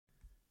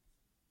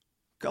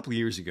couple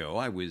years ago,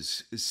 I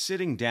was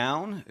sitting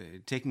down,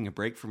 taking a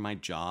break from my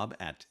job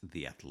at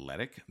The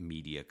Athletic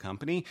Media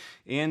Company,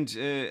 and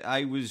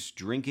I was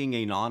drinking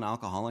a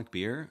non-alcoholic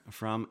beer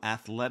from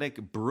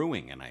Athletic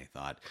Brewing, and I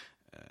thought,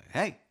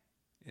 hey,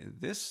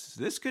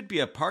 this could be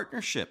a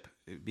partnership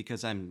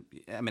because I'm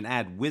an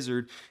ad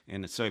wizard,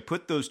 and so I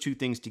put those two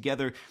things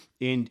together,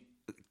 and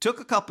took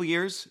a couple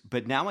years,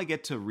 but now I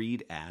get to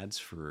read ads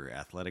for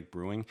Athletic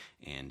Brewing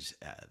and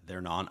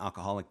their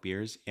non-alcoholic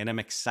beers, and I'm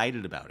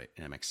excited about it.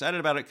 And I'm excited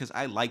about it because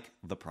I like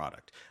the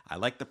product. I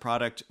like the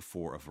product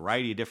for a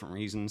variety of different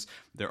reasons.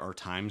 There are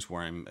times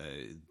where I'm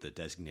the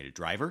designated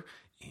driver,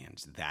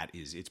 and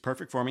it's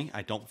perfect for me.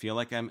 I don't feel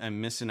like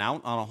I'm missing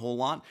out on a whole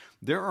lot.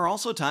 There are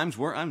also times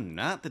where I'm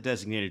not the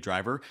designated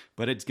driver,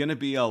 but it's going to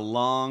be a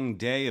long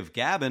day of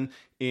gabbing,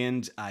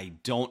 and I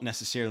don't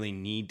necessarily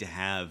need to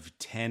have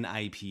 10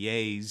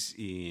 IPAs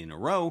in a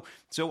row.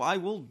 So I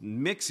will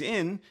mix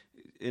in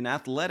an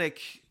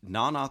Athletic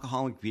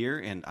non-alcoholic beer,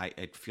 and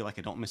I feel like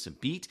I don't miss a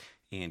beat.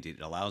 And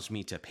it allows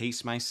me to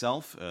pace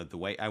myself the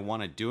way I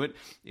want to do it.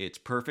 It's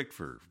perfect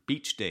for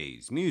beach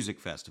days,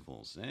 music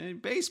festivals,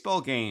 baseball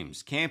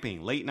games,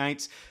 camping, late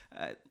nights.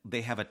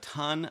 They have a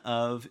ton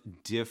of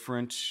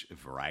different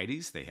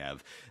varieties. They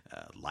have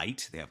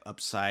light, they have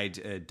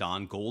Upside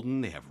Dawn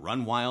Golden, they have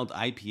Run Wild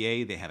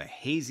IPA, they have a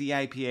hazy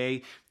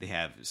IPA, they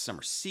have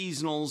summer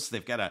seasonals,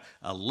 they've got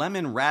a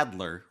lemon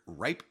radler,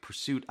 Ripe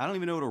Pursuit. I don't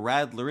even know what a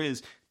radler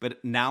is,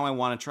 but now I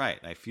want to try it.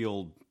 I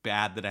feel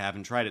bad that I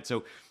haven't tried it.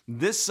 So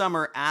this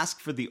summer,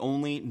 ask for the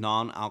only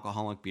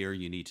non-alcoholic beer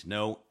you need to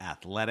know,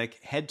 Athletic.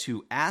 Head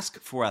to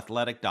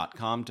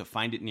askforathletic.com to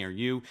find it near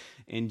you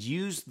and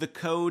use the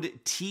code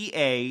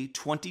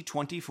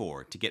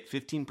TA2024 to get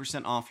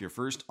 15% off your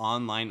first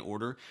online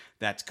order.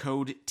 That's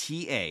code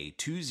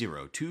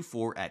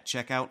TA2024 at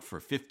checkout for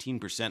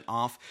 15%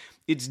 off.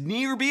 It's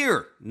near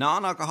beer,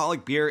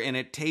 non-alcoholic beer, and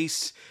it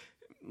tastes...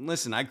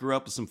 Listen, I grew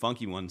up with some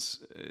funky ones.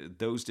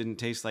 Those didn't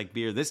taste like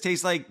beer. This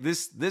tastes like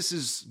this. This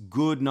is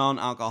good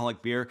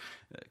non-alcoholic beer.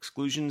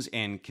 Exclusions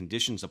and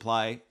conditions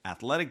apply.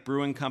 Athletic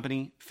Brewing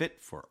Company,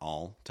 fit for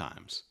all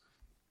times.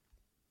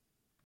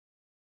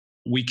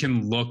 We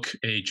can look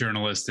a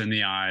journalist in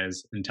the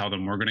eyes and tell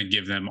them we're going to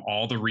give them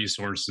all the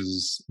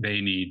resources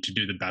they need to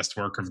do the best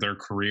work of their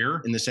career.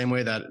 In the same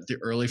way that the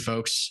early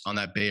folks on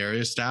that Bay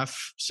Area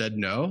staff said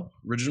no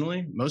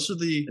originally, most of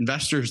the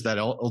investors that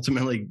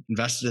ultimately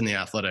invested in The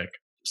Athletic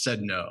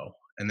said no,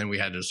 and then we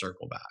had to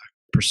circle back.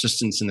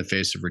 Persistence in the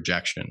face of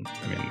rejection.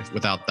 I mean,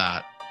 without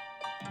that,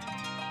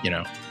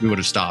 we would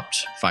have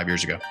stopped 5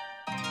 years ago.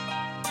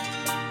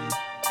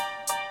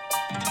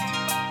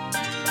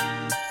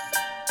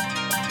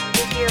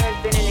 This year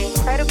has been an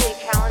incredibly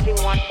challenging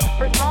one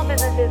for small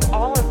businesses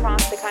all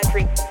across the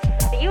country.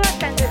 The U.S.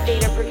 Census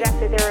data projects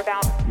that there are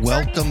about...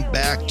 Welcome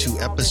back to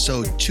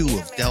episode 2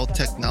 of Dell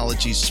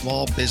Technologies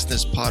Small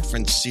Business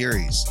Podference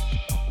series.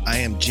 I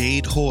am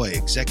Jade Hoy,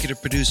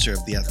 executive producer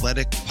of the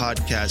Athletic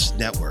Podcast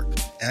Network.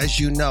 As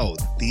you know,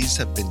 these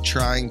have been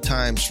trying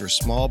times for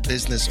small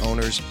business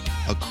owners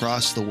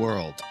across the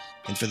world.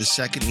 And for the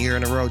second year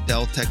in a row,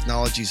 Dell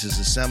Technologies has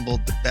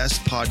assembled the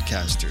best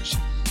podcasters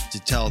to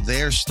tell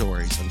their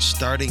stories on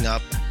starting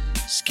up,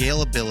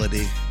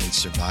 scalability, and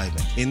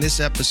surviving. In this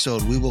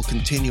episode, we will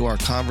continue our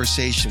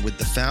conversation with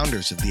the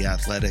founders of The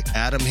Athletic,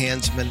 Adam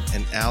Hansman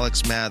and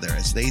Alex Mather,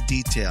 as they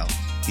detail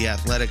The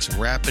Athletic's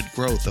rapid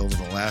growth over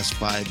the last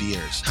 5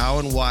 years, how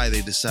and why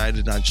they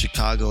decided on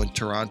Chicago and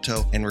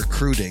Toronto, and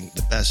recruiting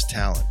the best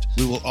talent.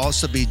 We will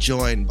also be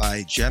joined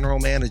by General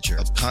Manager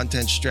of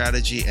Content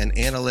Strategy and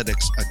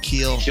Analytics,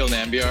 Akil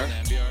Nambiar,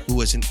 who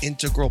was an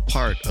integral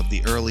part of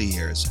the early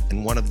years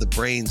and one of the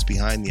brains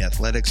behind The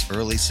Athletic's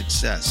early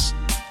success.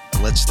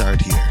 Let's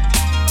start here.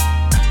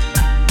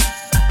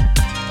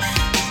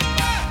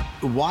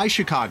 Why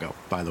Chicago,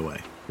 by the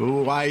way?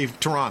 Why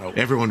Toronto?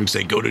 Everyone would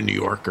say go to New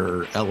York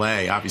or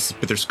LA, obviously,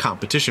 but there's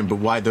competition. But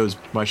why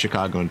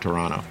Chicago and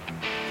Toronto?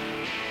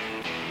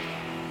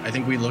 I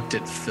think we looked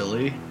at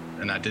Philly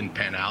and that didn't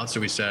pan out. So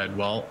we said,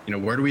 well,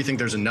 where do we think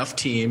there's enough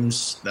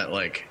teams that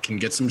can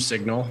get some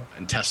signal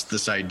and test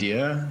this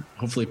idea?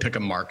 Hopefully pick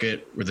a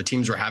market where the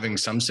teams were having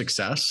some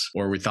success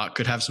or we thought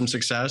could have some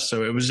success.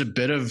 So it was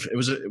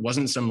it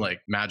wasn't some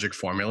magic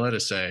formula to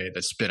say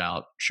that spit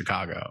out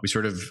Chicago. We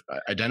sort of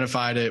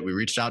identified it. We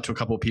reached out to a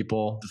couple of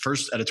people. The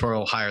first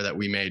editorial hire that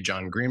we made,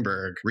 John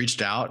Greenberg,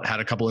 reached out, had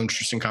a couple of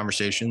interesting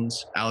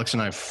conversations. Alex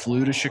and I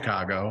flew to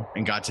Chicago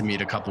and got to meet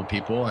a couple of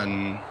people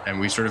and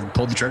we sort of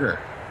pulled the trigger.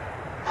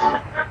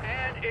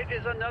 And it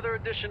is another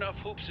edition of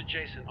Hoops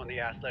Adjacent on the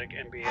Athletic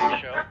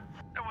NBA show.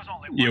 There was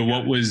only one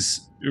what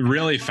was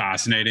really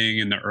fascinating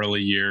in the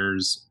early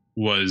years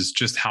was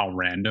just how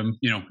random,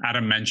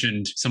 Adam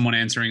mentioned someone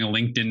answering a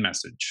LinkedIn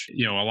message.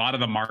 A lot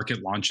of the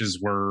market launches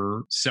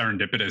were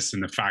serendipitous in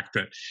the fact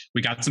that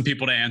we got some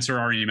people to answer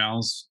our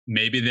emails.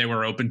 Maybe they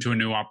were open to a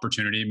new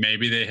opportunity.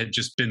 Maybe they had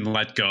just been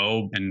let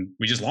go and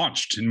we just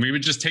launched and we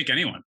would just take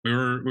anyone. We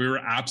were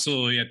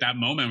absolutely at that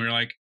moment. We were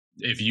like,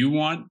 If you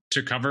want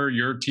to cover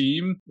your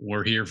team,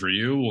 we're here for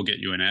you. We'll get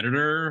you an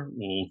editor.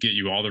 We'll get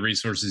you all the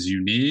resources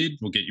you need.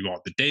 We'll get you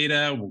all the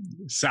data,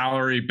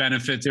 salary,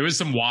 benefits. It was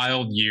some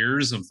wild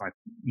years of like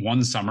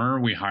one summer,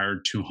 we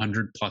hired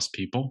 200 plus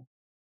people.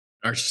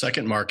 Our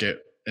second market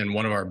and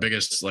one of our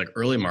biggest like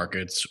early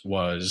markets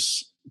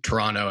was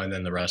Toronto and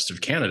then the rest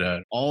of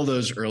Canada. All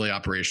those early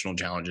operational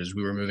challenges,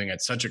 we were moving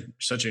at such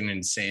an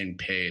insane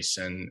pace.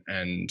 And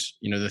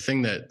the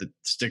thing that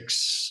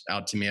sticks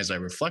out to me as I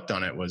reflect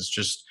on it was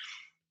just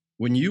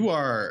when you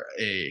are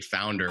a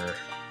founder,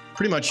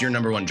 pretty much your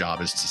number one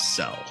job is to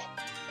sell.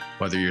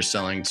 Whether you're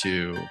selling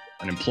to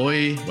an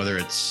employee, whether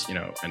it's,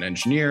 an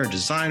engineer, a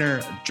designer,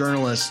 a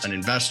journalist, an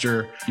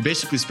investor, you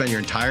basically spend your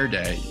entire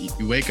day,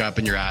 you wake up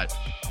and you're at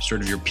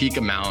sort of your peak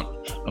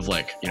amount of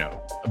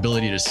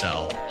ability to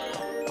sell.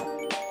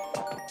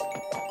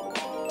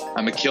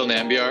 I'm Akil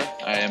Nambiar.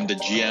 I am the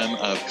GM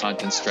of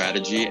Content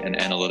Strategy and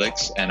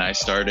Analytics, and I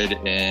started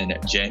in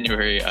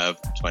January of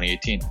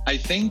 2018. I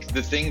think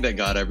the thing that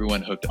got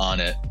everyone hooked on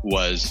it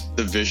was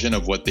the vision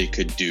of what they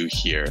could do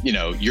here.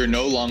 You're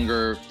no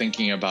longer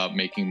thinking about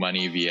making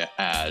money via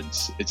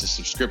ads. It's a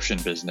subscription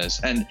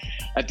business. And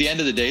at the end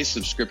of the day,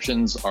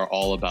 subscriptions are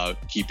all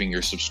about keeping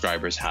your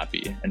subscribers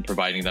happy and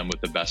providing them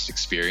with the best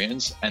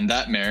experience. And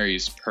that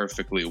marries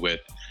perfectly with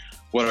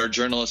what our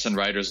journalists and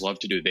writers love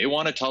to do. They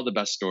want to tell the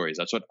best stories.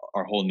 That's what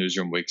our whole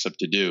newsroom wakes up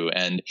to do.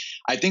 And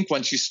I think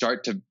once you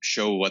start to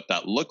show what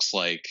that looks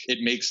like, it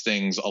makes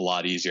things a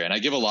lot easier. And I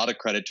give a lot of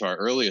credit to our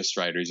earliest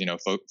writers,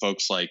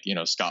 folks like,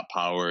 Scott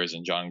Powers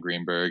and John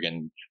Greenberg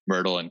and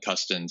Myrtle and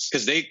Custins,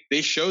 because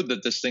they showed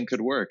that this thing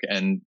could work.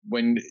 And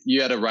when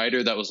you had a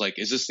writer that was like,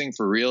 is this thing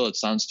for real? It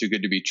sounds too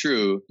good to be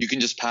true. You can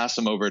just pass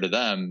them over to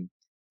them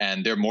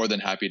and they're more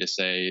than happy to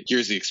say,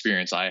 here's the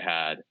experience I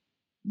had.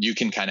 You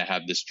can kind of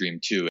have this dream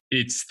too.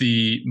 It's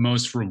the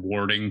most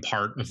rewarding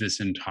part of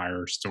this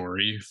entire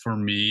story for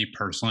me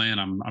personally,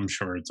 and I'm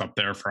sure it's up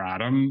there for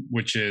Adam,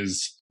 which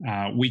is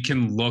we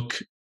can look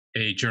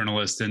a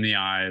journalist in the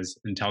eyes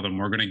and tell them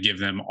we're going to give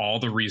them all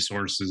the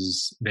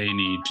resources they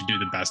need to do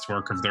the best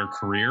work of their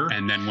career.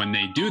 And then when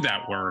they do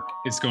that work,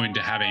 it's going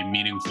to have a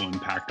meaningful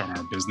impact on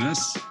our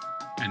business,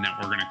 and that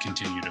we're going to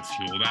continue to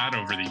fuel that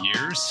over the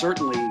years.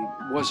 Certainly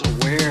was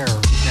aware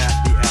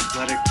that The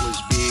Athletic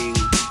was being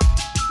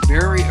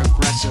very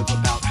aggressive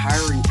about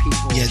hiring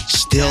people. Yet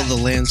still the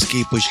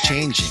landscape was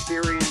changing.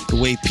 The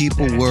way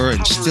people were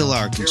and still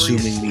are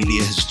consuming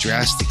media has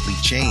drastically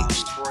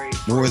changed.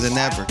 More than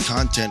ever,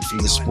 content from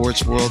the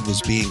sports world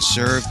was being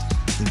served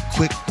in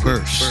quick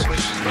bursts.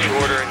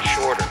 Shorter and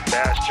shorter,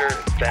 faster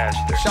and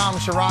faster. Shams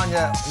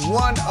Charania,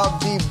 one of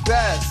the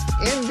best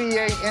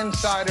NBA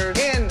insiders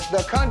in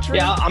the country.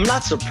 Yeah, I'm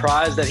not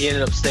surprised that he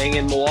ended up staying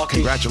in Milwaukee.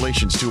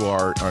 Congratulations to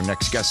our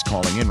next guest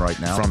calling in right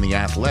now from The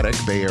Athletic,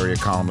 Bay Area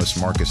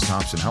columnist Marcus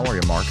Thompson. How are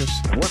you, Marcus?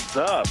 What's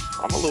up?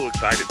 I'm a little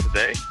excited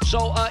today.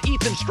 So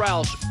Ethan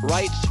Strauss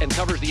writes and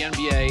covers the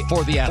NBA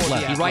for The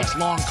Athletic. He writes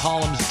long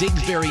columns,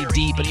 digs very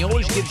deep, and he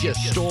always gives you a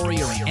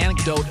story or an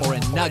anecdote or a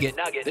nugget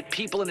that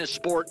people in his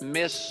sport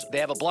miss. They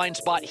have a blind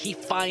spot. He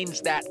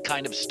finds that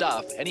kind of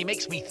stuff, and he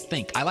makes me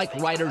think. I like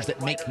writers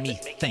that make me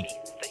think.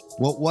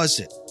 What was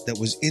it that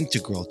was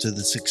integral to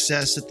the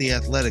success at The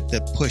Athletic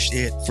that pushed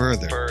it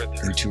further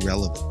into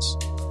relevance?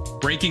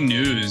 Breaking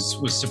news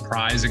was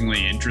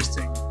surprisingly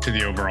interesting to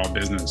the overall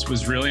business,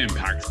 was really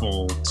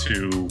impactful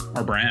to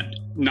our brand.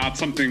 Not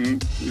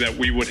something that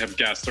we would have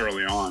guessed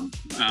early on.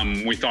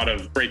 We thought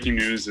of breaking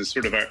news as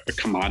sort of a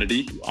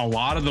commodity. A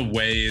lot of the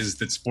ways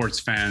that sports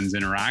fans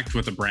interact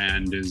with a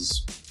brand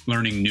is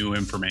learning new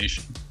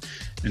information.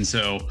 And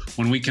so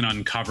when we can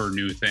uncover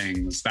new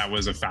things, that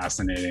was a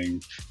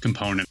fascinating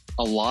component.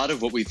 A lot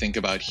of what we think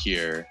about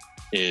here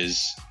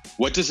is,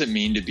 what does it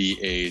mean to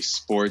be a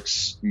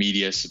sports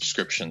media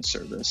subscription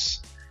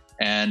service?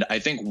 And I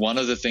think one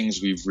of the things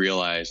we've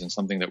realized and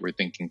something that we're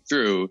thinking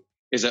through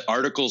is that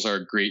articles are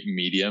a great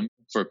medium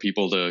for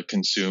people to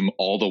consume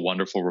all the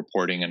wonderful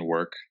reporting and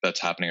work that's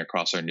happening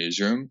across our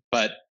newsroom.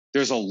 But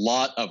there's a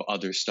lot of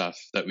other stuff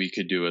that we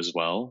could do as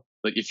well.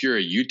 Like if you're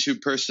a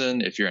YouTube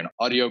person, if you're an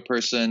audio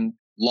person,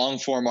 long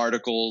form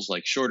articles,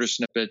 like shorter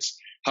snippets,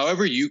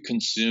 however you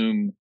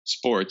consume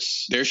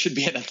sports, there should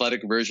be an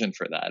athletic version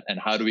for that. And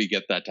how do we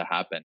get that to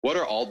happen? What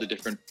are all the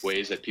different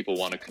ways that people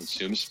want to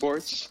consume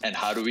sports? And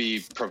how do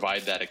we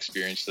provide that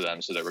experience to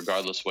them so that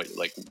regardless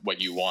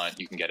what you want,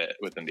 you can get it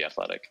within The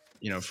Athletic?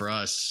 For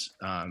us,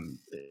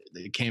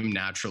 it came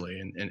naturally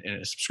in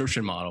a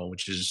subscription model,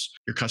 which is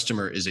your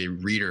customer is a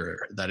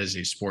reader that is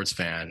a sports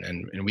fan,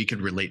 and we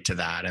could relate to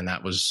that, and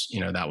that was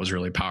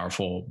really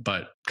powerful.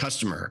 But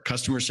customer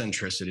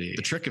centricity,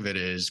 the trick of it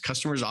is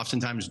customers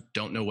oftentimes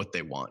don't know what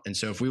they want, and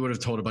so if we would have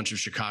told a bunch of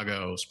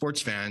Chicago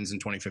sports fans in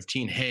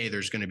 2015, hey,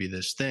 there's going to be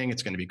this thing,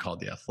 it's going to be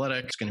called The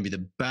Athletic, it's going to be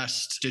the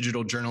best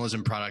digital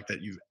journalism product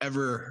that you've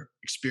ever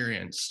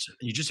experienced,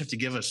 you just have to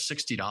give us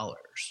 $60.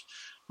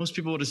 Most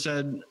people would have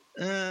said,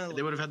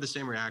 they would have had the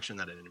same reaction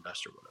that an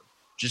investor would have.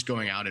 just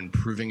going out and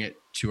proving it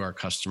to our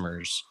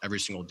customers every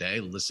single day,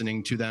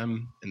 listening to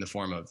them in the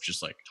form of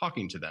just like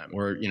talking to them,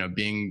 or, you know,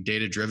 being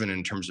data driven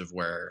in terms of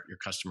where your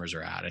customers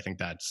are at. I think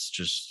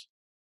it's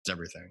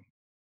everything.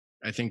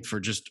 I think for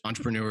just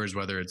entrepreneurs,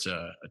 whether it's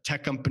a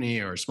tech company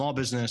or a small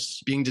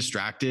business, being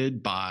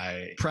distracted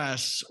by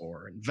press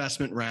or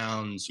investment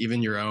rounds,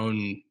 even you're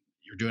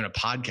doing a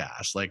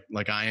podcast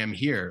like I am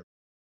here.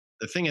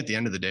 The thing at the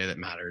end of the day that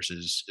matters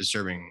is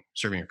serving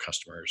your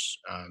customers,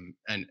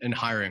 and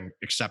hiring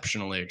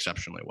exceptionally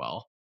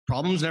well.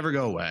 Problems never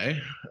go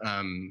away.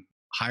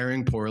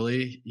 Hiring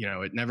poorly, you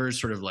know, it never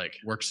sort of like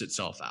works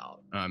itself out.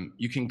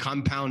 You can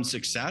compound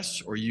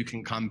success, or you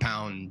can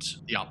compound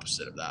the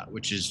opposite of that,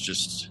 which is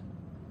just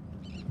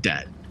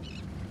debt.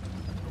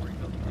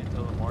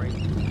 Until the morning,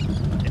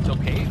 it's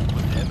okay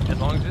with them as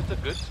long as it's a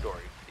good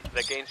story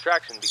that gains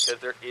traction, because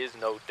there is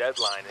no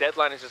deadline.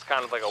 Deadline is just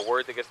kind of like a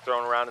word that gets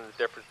thrown around in the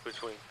difference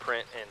between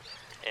print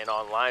and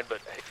online,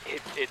 but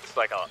it's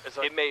like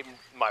it made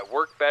my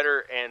work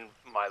better and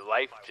my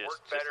life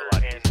just a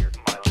lot easier.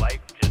 My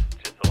life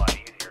just a lot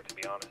easier, to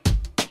be honest.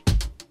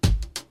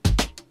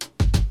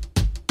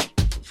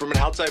 From an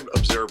outside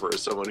observer,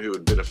 as someone who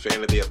had been a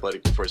fan of The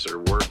Athletic before I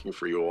started working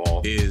for you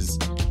all, is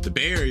the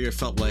Bay Area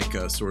felt like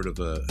a sort of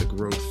a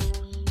growth.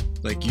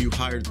 Like you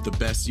hired the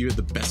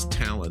best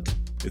talent,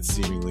 it's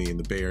seemingly in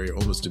the Bay Area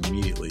almost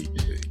immediately.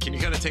 Can you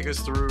kind of take us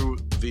through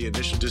the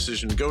initial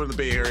decision to go to the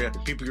Bay Area, the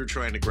people you're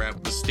trying to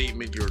grab, the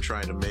statement you were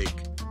trying to make,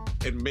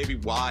 and maybe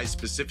why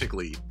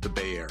specifically the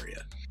Bay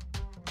Area?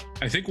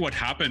 I think what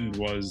happened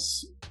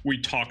was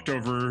we talked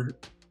over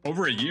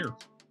a year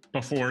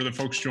before the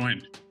folks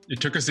joined. It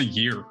took us a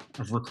year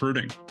of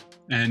recruiting.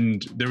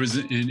 And there was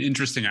an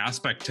interesting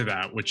aspect to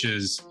that, which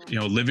is, you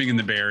know, living in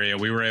the Bay Area,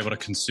 we were able to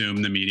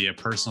consume the media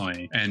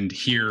personally and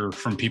hear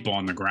from people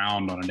on the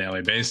ground on a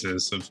daily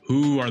basis of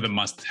who are the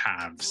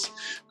must-haves,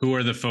 who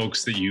are the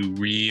folks that you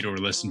read or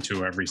listen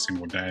to every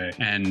single day.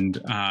 And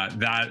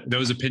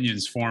those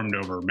opinions formed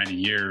over many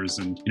years.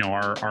 And, you know,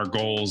 our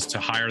goals to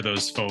hire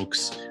those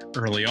folks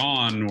early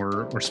on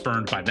were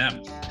spurned by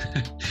them.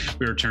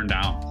 We were turned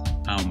down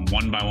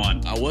one by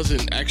one. I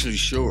wasn't actually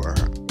sure.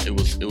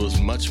 It was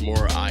much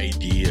more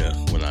idea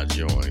when I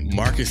joined.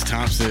 Marcus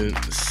Thompson,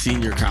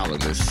 senior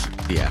columnist,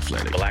 The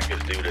Athletic.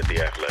 Blackest dude at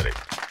The Athletic.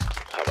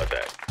 How about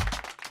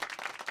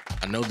that?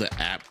 I know the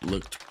app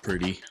looked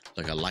pretty.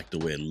 Like, I liked the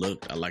way it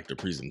looked. I liked the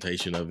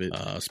presentation of it,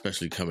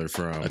 especially coming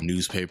from a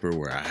newspaper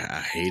where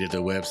I hated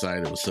the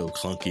website. It was so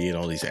clunky and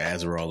all these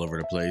ads were all over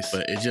the place.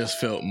 But it just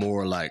felt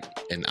more like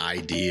an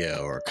idea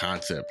or a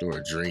concept or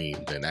a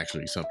dream than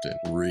actually something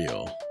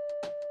real.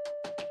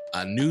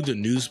 I knew the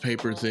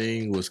newspaper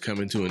thing was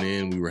coming to an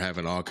end. We were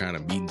having all kind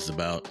of meetings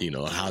about, you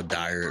know, how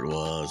dire it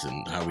was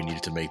and how we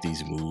needed to make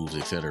these moves,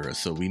 etc.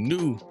 So we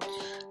knew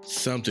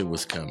something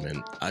was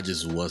coming. I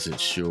just wasn't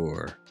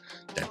sure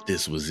that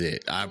this was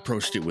it. I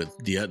approached it with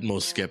the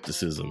utmost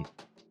skepticism.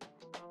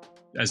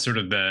 As sort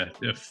of the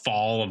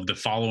fall of the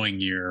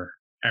following year,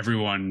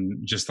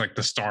 everyone, just like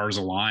the stars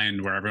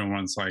aligned, where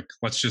everyone's like,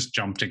 let's just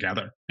jump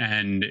together.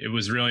 And it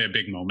was really a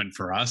big moment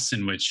for us,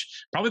 in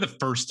which probably the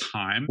first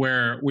time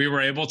where we were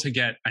able to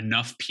get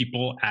enough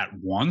people at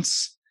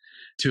once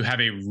to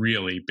have a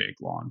really big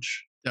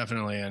launch.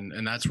 Definitely.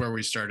 And that's where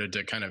we started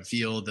to kind of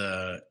feel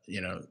the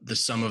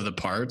sum of the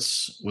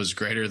parts was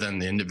greater than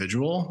the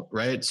individual,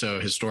 right? So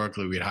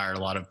historically, we'd hire a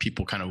lot of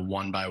people kind of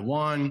one by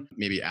one,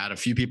 maybe add a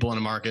few people in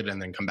a market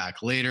and then come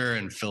back later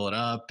and fill it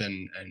up.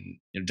 And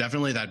you know,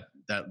 definitely that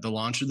the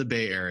launch of the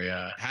Bay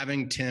Area,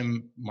 having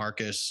Tim,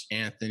 Marcus,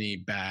 Anthony,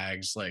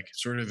 Bags, like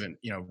sort of in,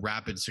 you know,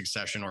 rapid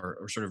succession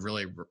or sort of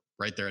really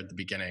right there at the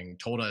beginning,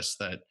 told us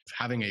that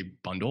having a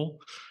bundle.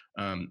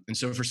 And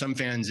so for some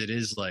fans, it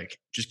is like,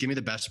 just give me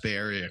the best Bay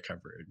Area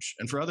coverage.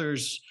 And for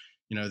others,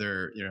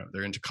 they're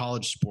into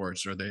college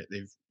sports, or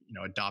they've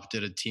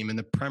adopted a team in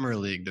the Premier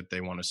League that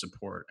they want to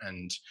support.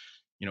 And,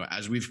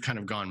 as we've kind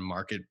of gone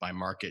market by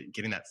market,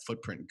 getting that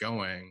footprint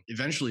going,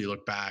 eventually you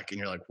look back and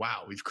you're like,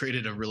 wow, we've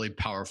created a really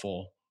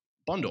powerful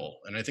bundle.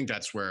 And I think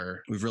that's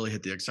where we've really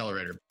hit the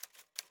accelerator.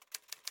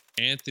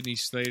 Anthony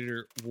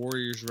Slater,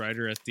 Warriors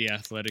writer at The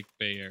Athletic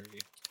Bay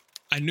Area.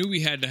 I knew we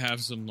had to have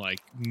some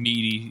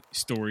meaty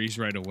stories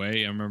right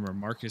away. I remember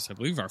Marcus, I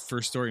believe our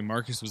first story,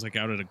 Marcus was out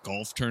at a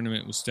golf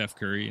tournament with Steph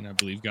Curry, and I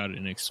believe got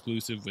an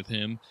exclusive with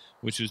him,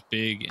 which was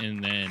big.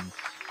 And then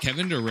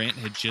Kevin Durant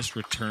had just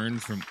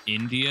returned from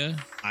India.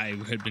 I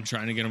had been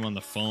trying to get him on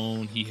the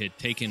phone. He had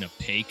taken a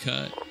pay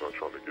cut.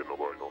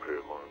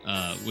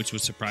 Which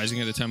was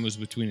surprising at the time. It was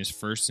between his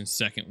first and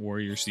second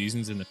Warrior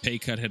seasons, and the pay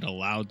cut had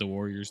allowed the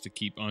Warriors to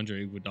keep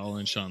Andre Iguodala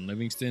and Sean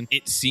Livingston.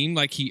 It seemed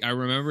like he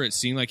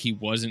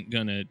wasn't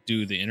going to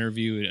do the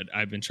interview.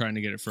 I'd been trying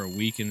to get it for a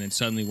week, and then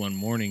suddenly one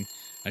morning,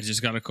 I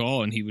just got a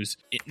call, and he was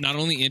not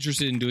only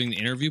interested in doing the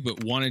interview,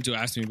 but wanted to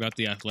ask me about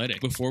The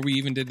Athletic. Before we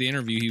even did the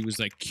interview, he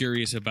was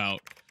curious about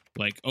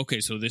okay,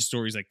 so this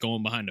story's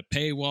going behind a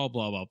paywall,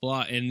 blah, blah,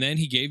 blah. And then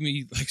he gave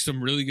me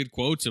some really good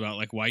quotes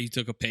about why he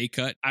took a pay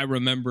cut. I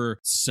remember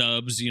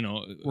subs,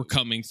 were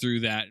coming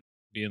through that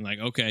being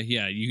okay,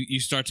 yeah, you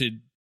start to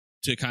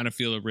to kind of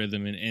feel a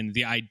rhythm. And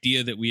the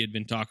idea that we had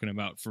been talking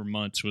about for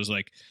months was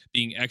like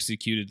being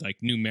executed like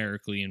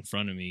numerically in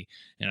front of me.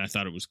 And I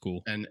thought it was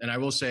cool. And I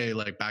will say,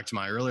 like, back to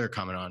my earlier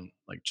comment on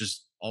like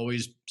just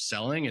always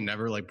selling and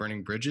never like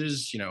burning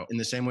bridges, you know, in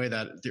the same way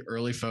that the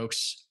early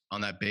folks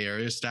on that Bay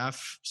Area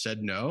staff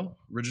said no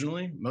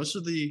originally, most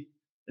of the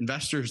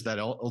investors that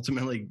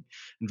ultimately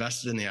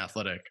invested in The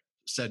Athletic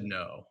said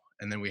no.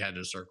 And then we had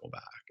to circle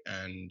back.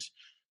 And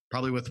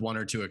probably with one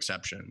or two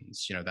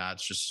exceptions, you know,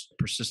 that's just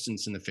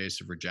persistence in the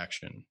face of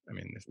rejection. I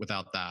mean,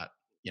 without that,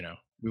 you know,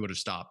 we would have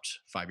stopped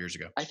 5 years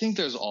ago. I think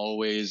there's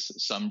always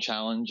some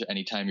challenge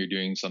anytime you're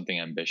doing something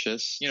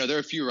ambitious. You know, there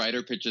are a few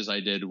writer pitches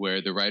I did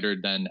where the writer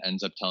then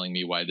ends up telling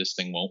me why this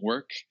thing won't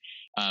work.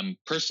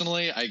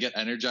 Personally, I get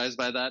energized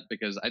by that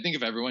because I think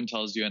if everyone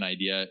tells you an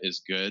idea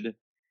is good,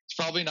 it's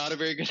probably not a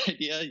very good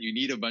idea. You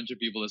need a bunch of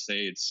people to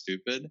say it's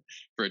stupid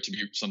for it to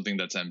be something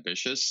that's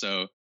ambitious.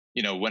 So,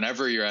 you know,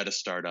 whenever you're at a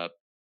startup,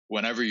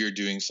 whenever you're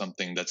doing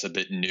something that's a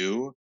bit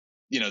new,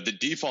 you know, the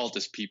default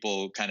is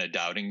people kind of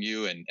doubting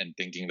you and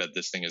thinking that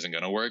this thing isn't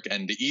going to work.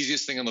 And the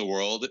easiest thing in the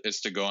world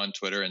is to go on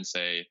Twitter and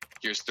say,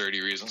 here's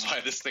 30 reasons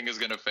why this thing is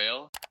going to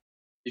fail.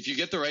 If you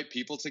get the right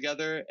people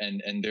together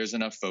and there's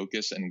enough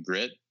focus and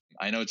grit,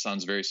 I know it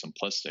sounds very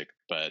simplistic,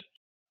 but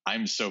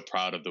I'm so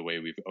proud of the way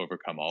we've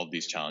overcome all of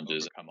these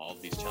challenges.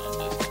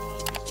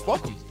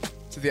 Welcome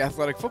to the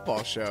Athletic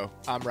Football Show.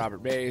 I'm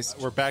Robert Mays.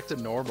 We're back to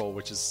normal,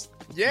 which is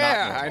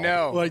I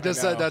know. Like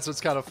this, that's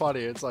what's kind of funny.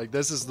 It's like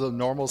this is the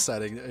normal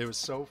setting. It was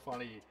so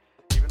funny,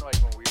 even like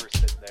when we were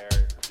sitting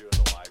there doing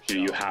the live show.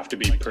 You have to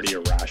be pretty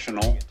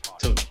irrational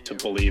to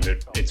believe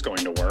it's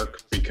going to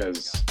work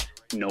because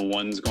no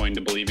one's going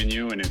to believe in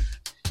you, and if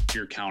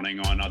you're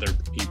counting on other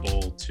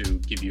people to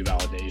give you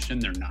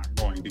validation, they're not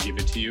going to give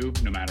it to you,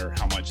 no matter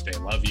how much they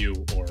love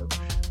you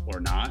or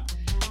not.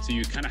 So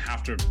you kind of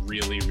have to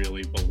really,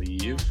 really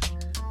believe.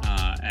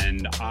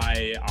 And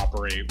I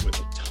operate with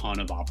a ton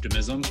of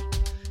optimism,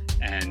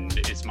 and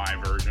it's my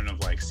version of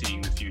like seeing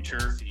the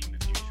future.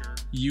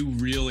 You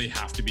really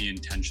have to be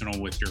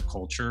intentional with your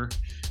culture.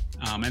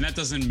 And that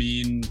doesn't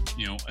mean,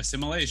 you know,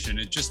 assimilation.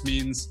 It just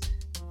means,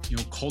 you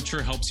know,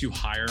 culture helps you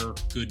hire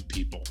good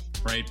people,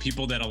 right?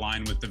 People that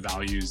align with the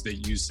values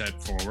that you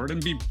set forward,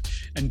 and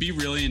be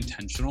really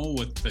intentional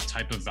with the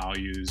type of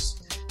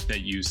values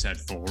that you set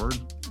forward.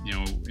 You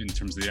know, in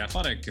terms of The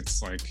Athletic,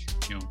 it's like,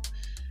 you know,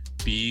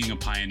 being a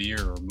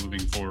pioneer or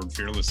moving forward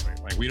fearlessly.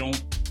 Like, we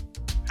don't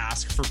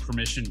ask for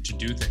permission to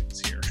do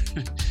things here.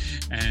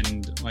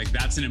 And like,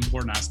 that's an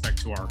important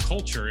aspect to our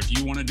culture. If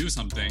you want to do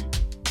something,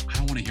 I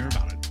don't want to hear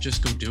about it.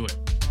 Just go do it,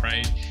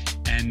 right?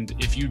 And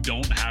if you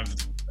don't have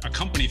a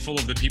company full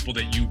of the people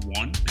that you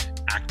want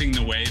acting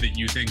the way that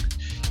you think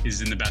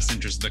is in the best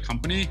interest of the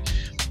company,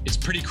 it's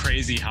pretty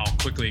crazy how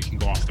quickly it can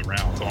go off the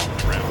rails, go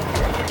off the rails,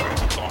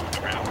 go off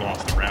the rails, go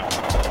off the rails.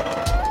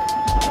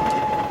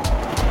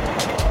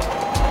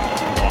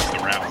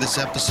 This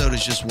episode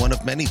is just one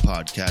of many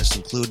podcasts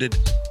included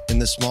in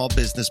the Small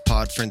Business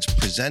Podference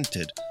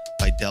presented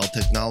by Dell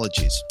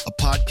Technologies, a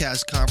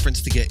podcast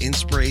conference to get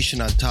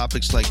inspiration on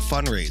topics like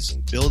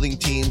fundraising, building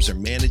teams, or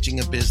managing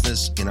a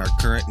business in our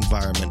current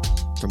environment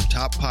from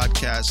top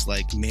podcasts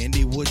like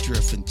Mandy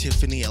Woodruff and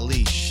Tiffany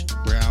Elish,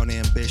 Brown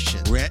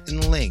Ambition, Rhett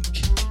and Link,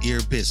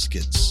 Ear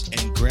Biscuits,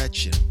 and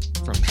Gretchen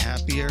from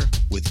Happier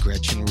with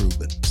Gretchen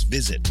Rubens.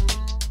 Visit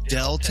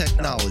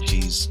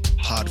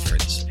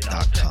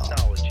DellTechnologiesPodference.com.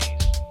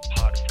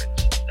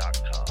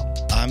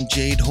 I'm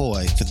Jade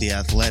Hoy for the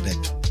Athletic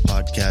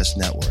Podcast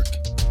Network.